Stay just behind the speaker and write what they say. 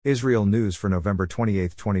Israel News for November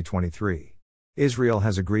 28, 2023. Israel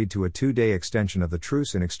has agreed to a 2-day extension of the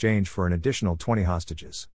truce in exchange for an additional 20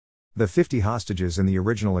 hostages. The 50 hostages in the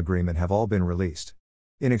original agreement have all been released.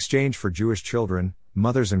 In exchange for Jewish children,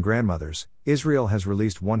 mothers and grandmothers, Israel has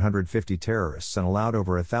released 150 terrorists and allowed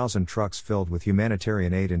over 1,000 trucks filled with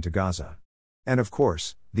humanitarian aid into Gaza. And of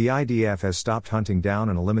course, the IDF has stopped hunting down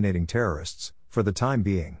and eliminating terrorists, for the time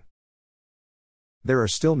being. There are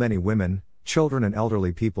still many women, children and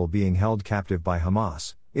elderly people being held captive by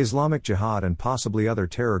Hamas, Islamic Jihad and possibly other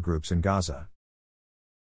terror groups in Gaza.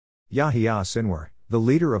 Yahya Sinwar, the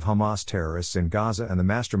leader of Hamas terrorists in Gaza and the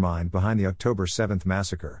mastermind behind the October 7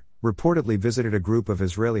 massacre, reportedly visited a group of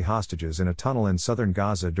Israeli hostages in a tunnel in southern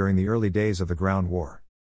Gaza during the early days of the ground war.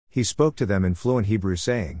 He spoke to them in fluent Hebrew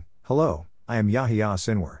saying, "Hello, I am Yahya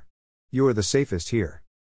Sinwar. You are the safest here.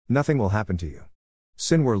 Nothing will happen to you."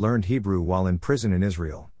 Sinwar learned Hebrew while in prison in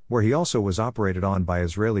Israel, where he also was operated on by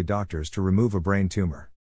Israeli doctors to remove a brain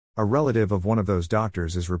tumor. A relative of one of those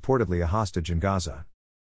doctors is reportedly a hostage in Gaza.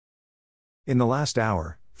 In the last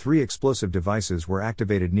hour, 3 explosive devices were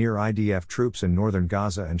activated near IDF troops in northern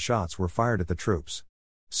Gaza and shots were fired at the troops.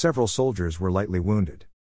 Several soldiers were lightly wounded.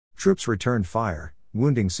 Troops returned fire,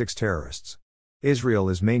 wounding 6 terrorists. Israel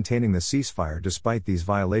is maintaining the ceasefire despite these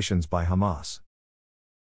violations by Hamas.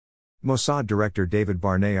 Mossad Director David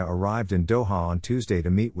Barnea arrived in Doha on Tuesday to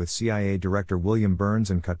meet with CIA Director William Burns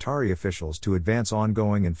and Qatari officials to advance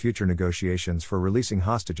ongoing and future negotiations for releasing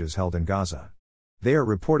hostages held in Gaza. They are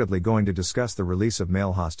reportedly going to discuss the release of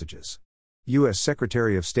male hostages. U.S.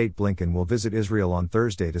 Secretary of State Blinken will visit Israel on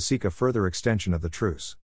Thursday to seek a further extension of the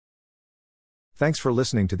truce. Thanks for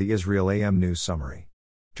listening to the Israel AM News Summary.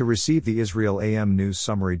 To receive the Israel AM News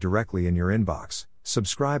Summary directly in your inbox,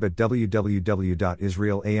 subscribe at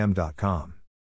www.israelam.com.